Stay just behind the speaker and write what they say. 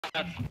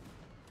I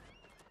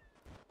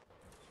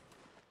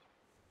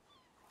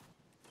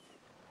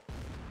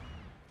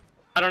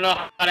don't know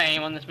how to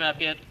aim on this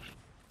map yet.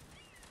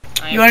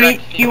 You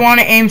want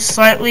to aim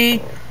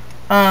slightly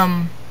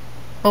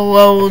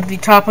below the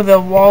top of the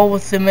wall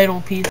with the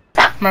middle piece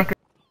marker.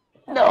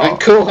 No.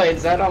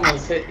 Kool-Aids, that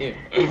almost hit you.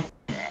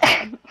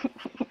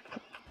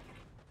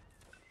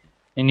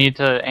 You need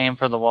to aim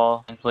for the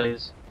wall,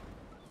 please.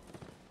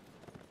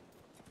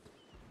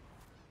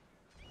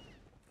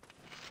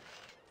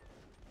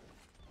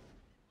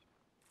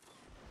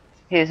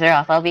 Here,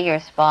 Zeroth, I'll be your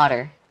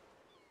spotter.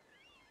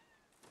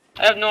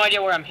 I have no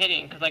idea where I'm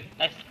hitting, because like,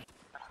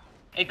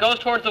 it goes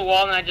towards the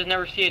wall and I just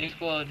never see it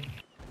explode.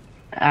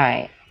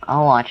 Alright,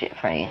 I'll watch it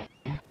for you.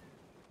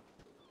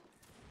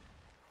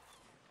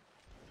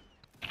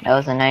 That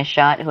was a nice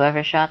shot.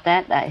 Whoever shot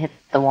that hit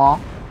the wall.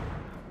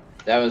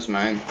 That was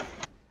mine.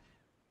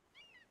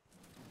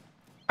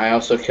 I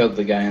also killed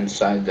the guy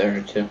inside there,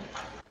 too.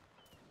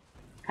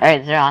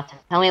 Alright, Zeroth,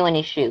 tell me when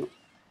you shoot.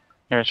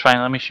 Here, it's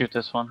fine. Let me shoot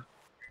this one.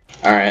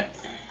 Alright.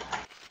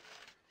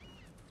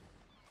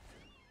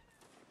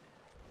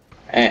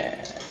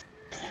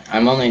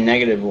 I'm only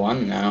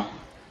 -1 now.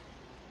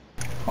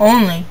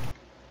 Only?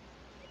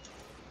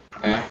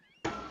 I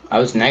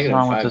was -5. What's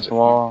wrong with this before.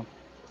 wall?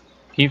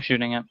 Keep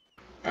shooting it.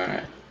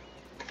 Alright.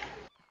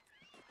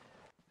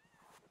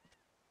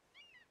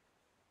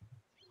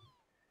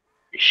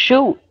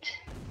 Shoot!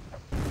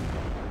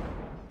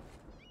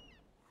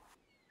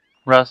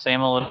 Russ,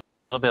 aim a little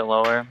bit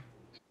lower.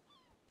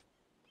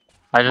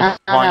 I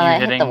just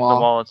want you hitting the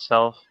wall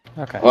itself.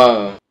 Okay.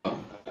 Whoa.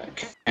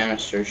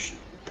 Canisters.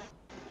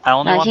 I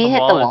only want he the hit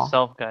wall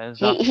itself, guys.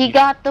 He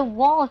got the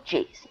wall,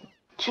 Jason.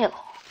 Chill.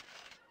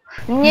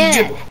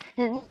 Yeah.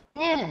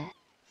 Yeah.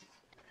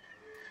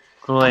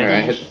 Kool-Aid.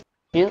 Alright,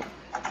 Shoot.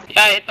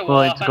 Yeah, I hit the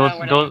wall.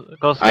 Kool-Aid,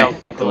 go I scout.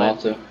 hit the wall,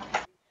 too.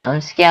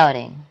 I'm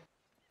scouting.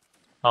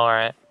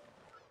 Alright.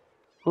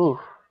 Ooh.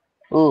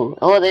 Ooh.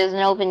 Oh, there's an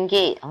open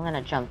gate. I'm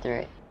gonna jump through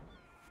it.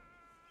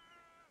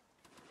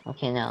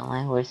 Okay, no,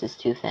 my horse is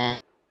too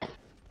fast.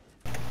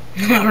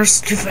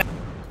 Horse is too fast.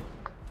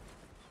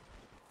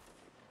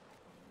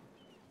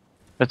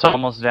 It's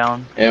almost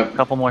down. Yep. A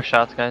couple more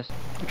shots, guys.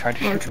 I'm trying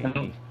to shoot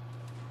me.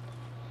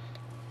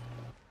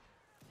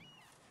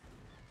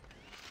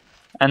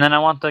 And then I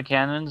want the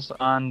cannons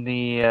on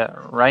the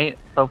right,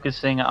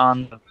 focusing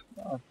on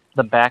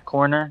the back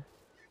corner.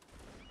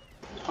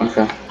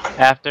 Okay.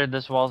 After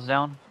this wall's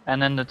down.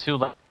 And then the two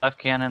left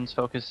cannons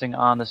focusing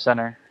on the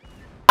center.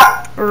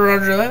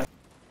 Roger that.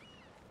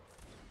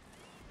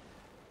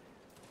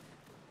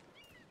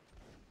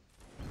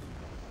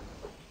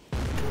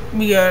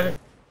 We got it.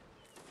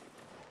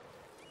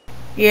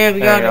 Yeah, we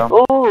got it.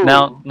 Ooh.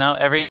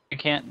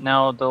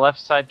 Now the left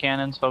side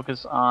cannons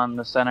focus on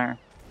the center.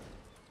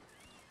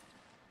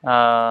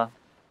 Right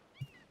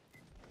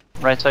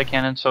side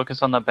cannons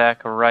focus on the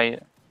back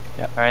right.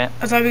 Yeah. Alright.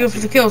 That's how we go for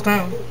the kills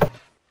now.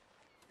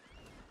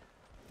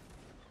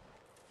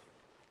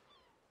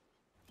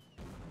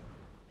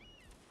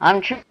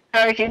 I'm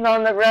charging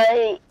on the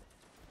right.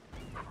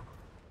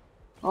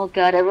 Oh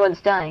god,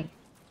 everyone's dying.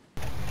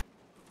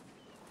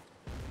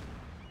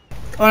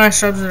 Oh,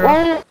 nice job,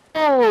 Zero.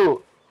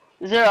 Oh!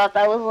 Zeroth,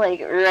 that was like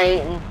right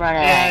in front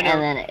of it,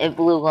 and then it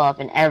blew up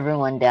and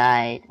everyone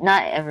died.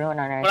 Not everyone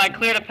on our But I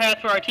cleared a path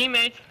for our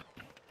teammates.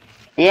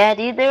 Yeah,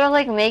 dude, they were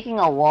like making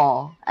a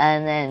wall,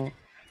 and then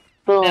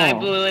boom. And I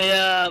blew it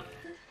up.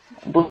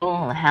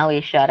 Boom,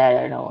 Howie shot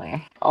out of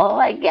nowhere. Oh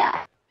my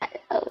god.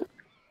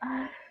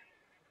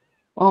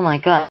 Oh my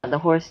god, the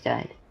horse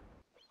died.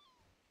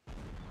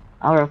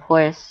 I'll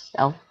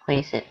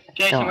place it.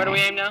 Jason, where do we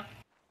aim now?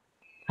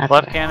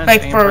 Left cannons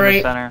Like aim for for the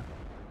right. center.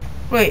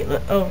 Wait,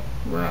 oh,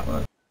 we're not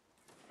left.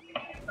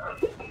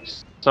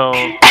 So...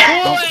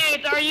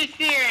 Kool-Aid, are you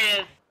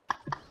serious?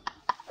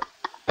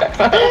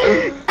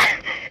 I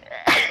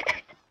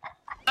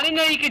didn't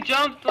know you could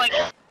jump like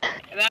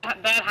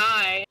that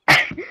high.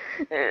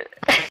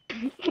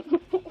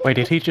 Wait,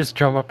 did he just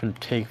jump up and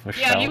take the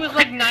shot? Yeah, he was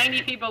like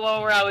 90 feet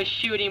below where I was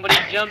shooting, but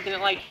he jumped and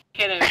it like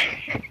hit him.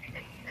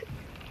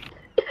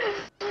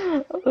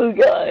 Oh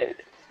god.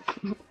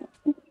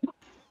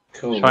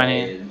 Cool.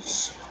 Shiny.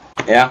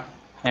 Yeah.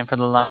 Aim for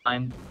the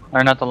line.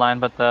 Or not the line,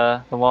 but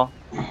the wall.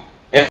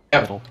 Yep.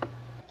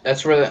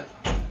 That's where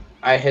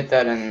I hit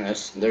that and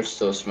there's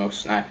still a smoke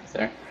snack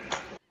there.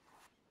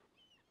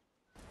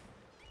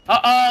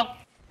 Uh-oh!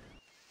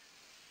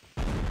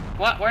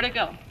 What? Where'd it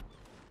go?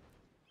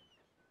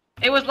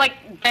 It was like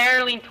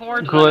barreling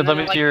towards them. Kool-Aid, and let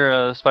then me it, see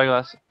your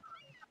spyglass.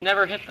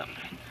 never hit them.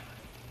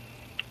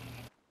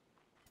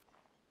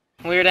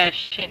 Weird ass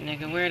shit,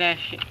 nigga. Weird ass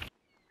shit.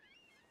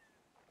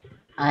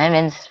 I'm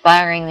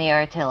inspiring the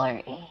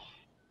artillery.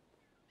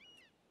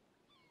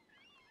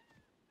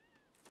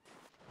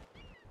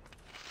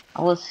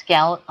 I will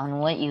scout on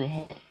what you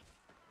hit.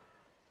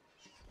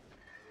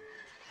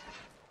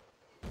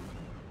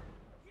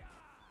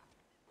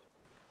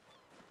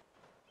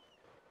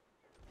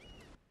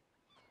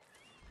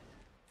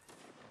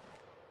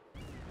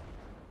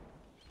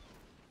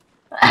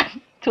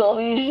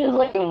 Twelve is just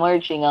like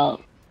marching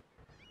up.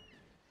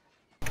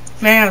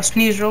 Man, I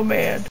sneezed real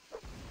bad.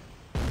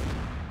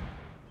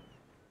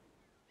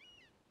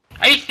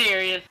 Are you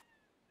serious?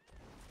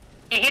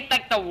 It hit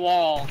like the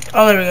wall.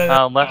 Oh, there we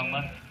go. Left,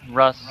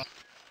 Russ.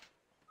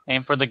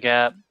 Aim for the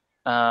gap.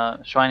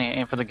 Shiny,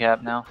 aim for the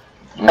gap now.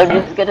 I'm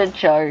just gonna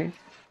charge.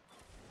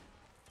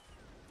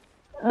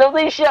 No,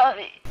 they shot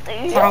me.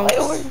 They shot my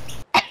horse.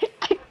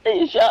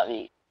 They shot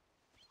me.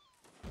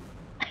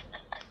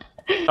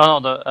 Oh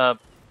no,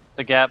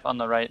 the gap on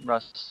the right,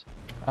 Russ.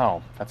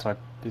 Oh, that's why I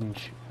didn't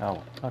shoot.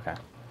 Oh, okay.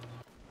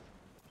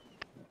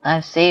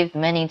 I've saved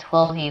many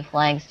 12E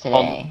flags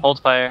today.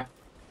 Hold fire.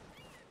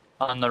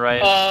 On the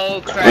right.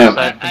 Oh crap!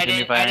 I Continue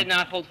did firing.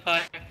 not hold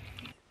fire.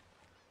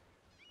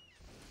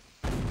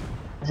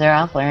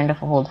 Zeroth, learn to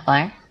hold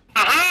fire.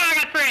 Aha! I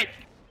got Fritz.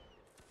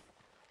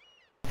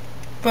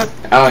 But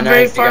Oh, the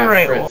very nice. You far got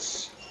right wall.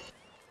 Fritz.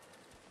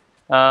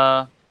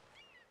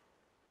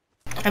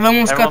 I've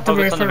almost Everyone got the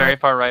very focus on the far very right.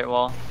 far right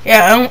wall.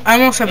 Yeah, I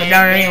almost have it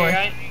down Very anyway.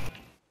 right.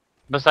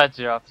 Besides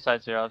zero,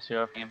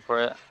 aim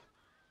for it.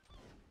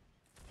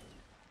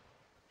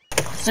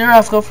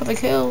 Zeroth, go for the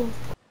kill.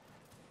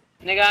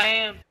 Nigga, I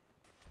am.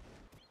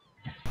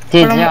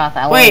 Dude, But Zeroth,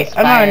 I will wait,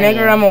 I'm not a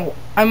inspire nigger, you.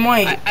 I'm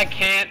white. I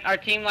can't. Our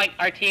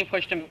team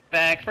pushed him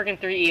back. Freaking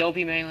 3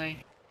 EOP melee.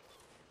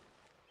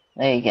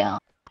 There you go.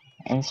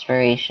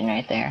 Inspiration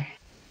right there.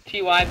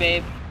 TY,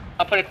 babe.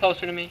 I'll put it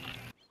closer to me.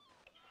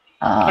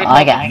 Oh, Put it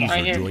I closer. got it.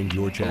 Right here. Joined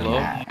your channel.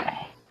 Okay.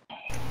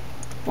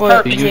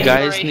 What? Do Perfect you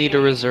guys inspiration. need a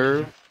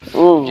reserve,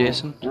 Ooh,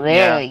 Jason?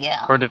 there we go.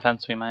 For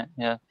defense we might,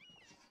 yeah.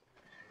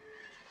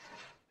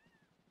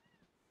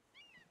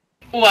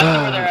 Ooh, I see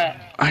where they're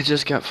at. I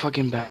just got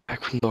fucking back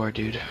from door,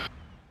 dude.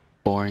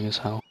 Boring as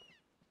hell.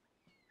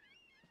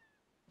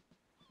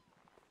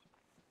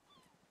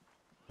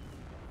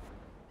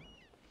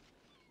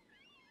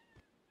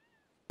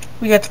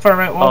 We got the far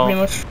right wall Oh. pretty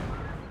much.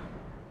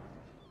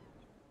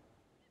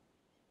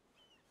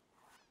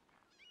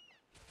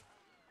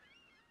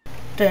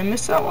 Did I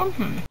miss that one?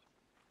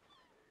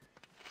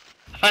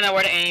 I find out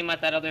where to aim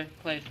at that other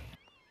place.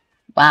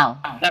 Wow.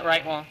 That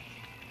right wall.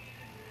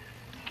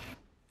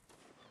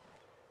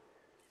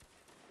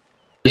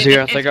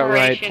 Zeroth, I got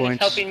riot Inspiration is points.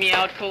 helping me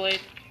out,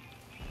 Kool-Aid.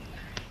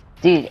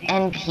 Dude,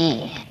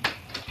 NP.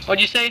 What'd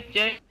you say,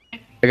 Jay?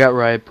 I got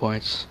riot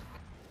points.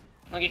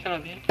 Lucky son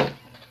of a bitch.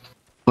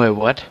 Wait,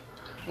 what?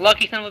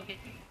 Lucky son of a bitch.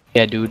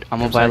 Yeah, dude, I'm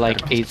gonna buy like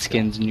 8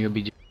 skins and you'll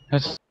be.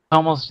 It's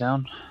almost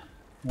down.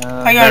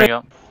 I got there it. we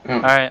go. Oh.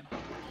 Alright.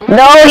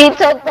 No, he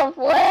took the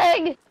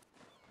flag!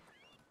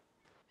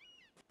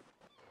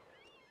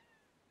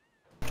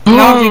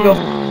 Now if you go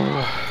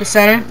the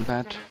center.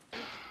 That.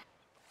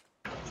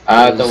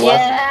 The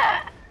left.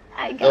 Yeah!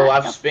 I got The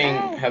left's the being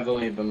flag.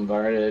 heavily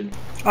bombarded.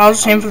 I'll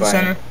just aim for the fire.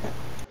 center.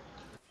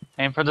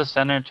 Aim for the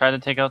center, try to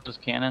take out those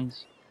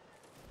cannons.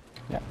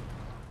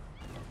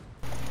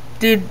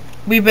 Dude,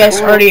 we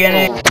best already in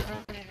it.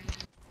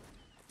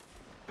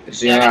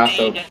 Yeah, Zeroth,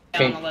 down on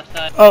okay. the left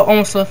side. Oh,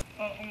 almost left.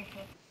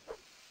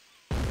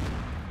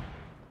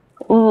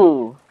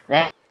 Ooh,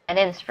 that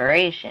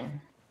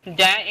inspiration.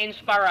 That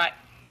inspire.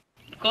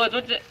 Kool-Aid,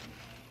 what's it?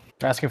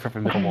 They're asking for the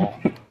middle wall.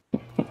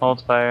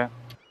 Hold fire.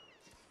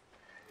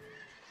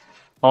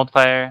 Hold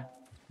fire.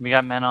 We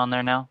got men on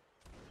there now.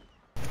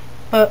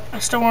 But I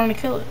still wanted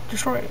to kill it.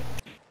 Destroy it.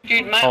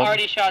 Dude, my Hold.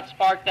 arty shot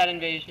sparked that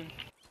invasion.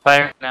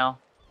 Fire now.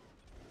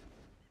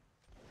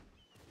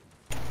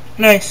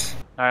 Nice.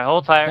 Alright,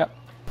 hold fire. Yep.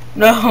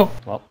 No.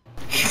 Well,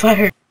 He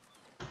fired.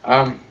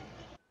 Oh.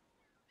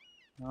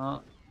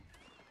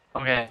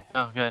 Okay,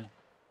 oh good.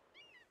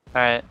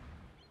 Alright.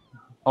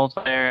 Hold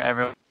fire,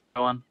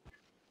 everyone.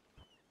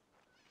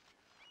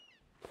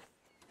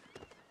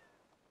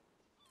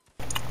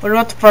 What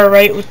about the far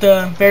right with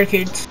the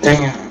barricades?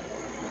 Dang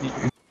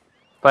it.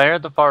 Fire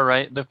at the far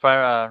right, the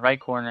far right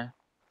corner.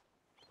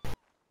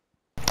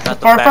 The Not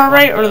far back far one,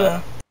 right or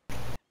the?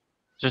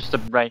 Just the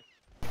right.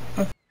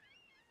 Okay.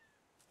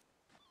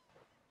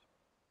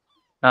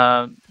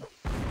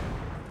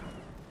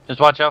 Just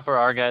watch out for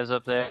our guys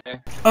up there.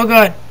 Oh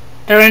god,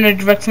 they're in it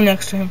directly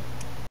next to him.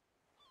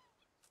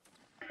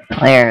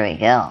 There we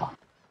go.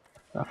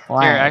 The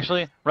flag. Here,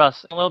 actually,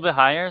 Russ, a little bit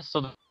higher,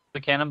 so the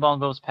cannonball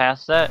goes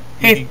past that.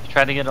 Hey, you can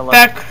try to get a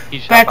Back,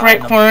 shot back behind right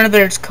them. corner.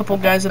 There's a couple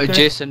guys up there.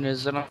 Jason,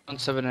 is it on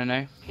 7 and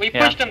A? We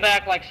Yeah. pushed them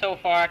back like so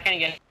far. I can't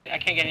get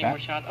any more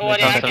shots. Oh,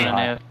 It's yeah, on I seven can.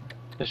 and eight.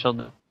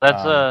 Official.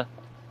 That's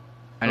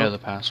I know the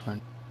password.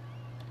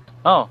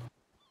 Oh,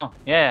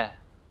 yeah.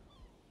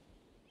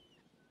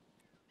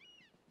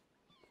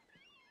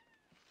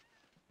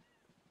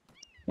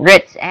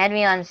 Ritz, add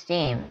me on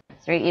Steam.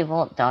 3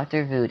 Evil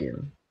Dr. Voodoo.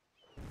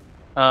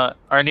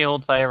 Already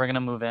hold fire. We're gonna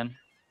move in.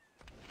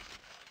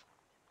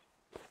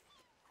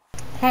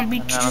 Won't be I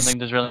don't just think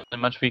there's really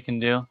much we can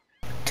do.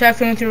 attack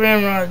them with your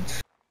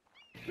ramrods.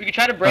 We could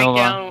try to break Hold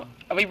on. down.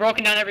 Have we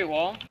broken down every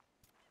wall?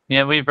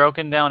 Yeah, we've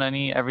broken down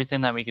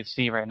everything that we could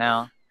see right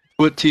now.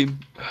 What team?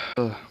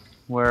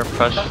 We're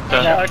Prussia.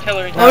 The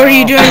artillery. What are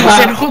you doing? You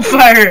said hold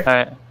fire.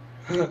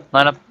 Alright.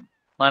 Line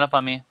up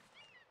on me.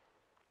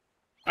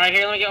 Alright,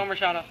 here, let me get one more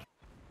shot off.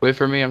 Wait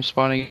for me, I'm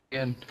spawning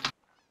again.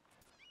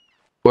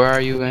 Where are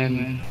you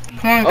in?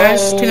 Come on,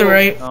 guys, to the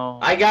right. Oh.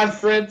 I got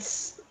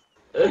Fritz.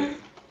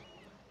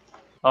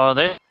 Oh,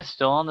 they're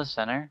still on the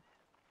center.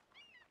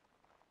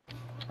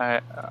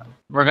 Alright,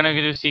 we're gonna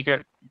do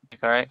secret.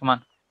 Alright, come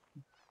on.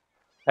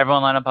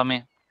 Everyone line up on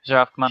me.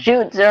 Zeroff, come on.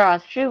 Shoot,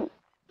 Zeroth, shoot.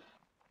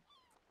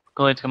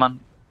 Gullids, come on.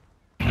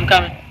 I'm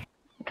coming.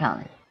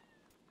 Coming.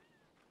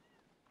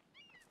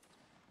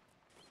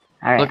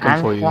 Alright, Looking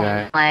I'm for you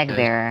guys. flag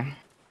bearer.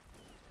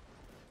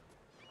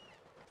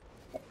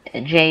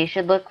 Jay, you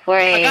should look for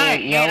I got a a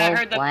hit. I yellow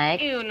heard the flag.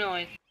 pew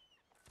noise.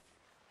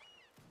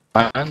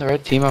 I'm on the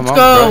red team. I'm Let's on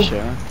go.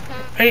 Russia.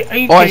 Are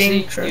you Oh, I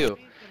kidding? see you.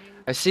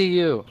 I see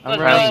you. I'm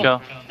Let's running.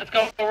 go. Let's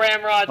Let's go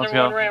ramrods. Let's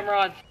Everyone go.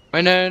 ramrods.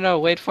 Wait, no.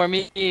 Wait for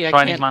me. I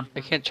Twenty, come on.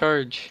 can't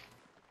charge.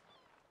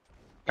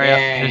 Hurry up.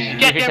 Yeah. You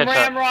Get can them catch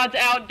up. ramrods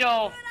out,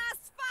 Dole.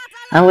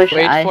 I wish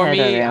Wait I for had me.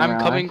 a I'm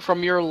ramrod. coming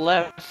from your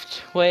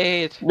left.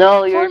 Wait.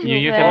 No, you're too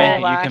You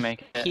fast. can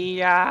make it. You can make it.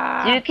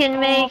 Here. You can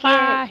make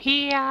it.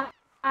 Here.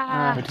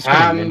 We're just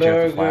gonna ninja the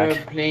Hamburger,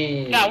 flag.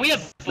 please. Yeah, we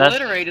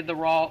obliterated the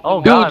raw. Oh,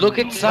 Dude, God. look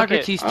at Look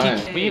Socrates Alright.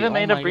 TK. We even Oh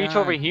made a my breach God.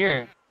 over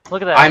here.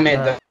 Look at that. I made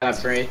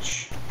that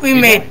breach. We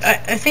made. I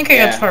think I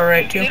got far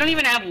right They too. don't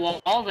even have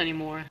walls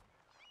anymore.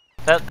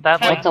 That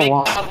like What's a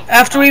wall?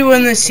 After we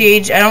win the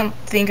siege, I don't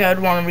think I'd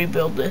want to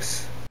rebuild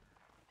this.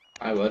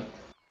 I would.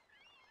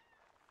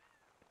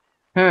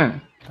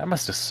 That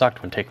must have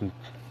sucked when taking,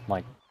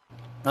 like.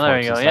 Oh, there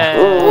you go. forts and Yeah.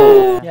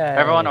 stuff. Ooh. Yay.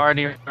 Everyone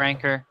already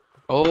ranker.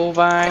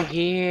 Over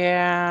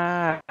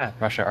here.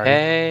 Russia already.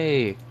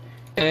 Hey.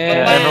 But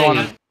Hey. my- everyone,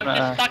 I'm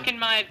just stuck in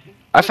my. I with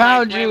my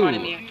found ramrod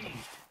in you.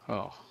 the-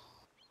 Oh.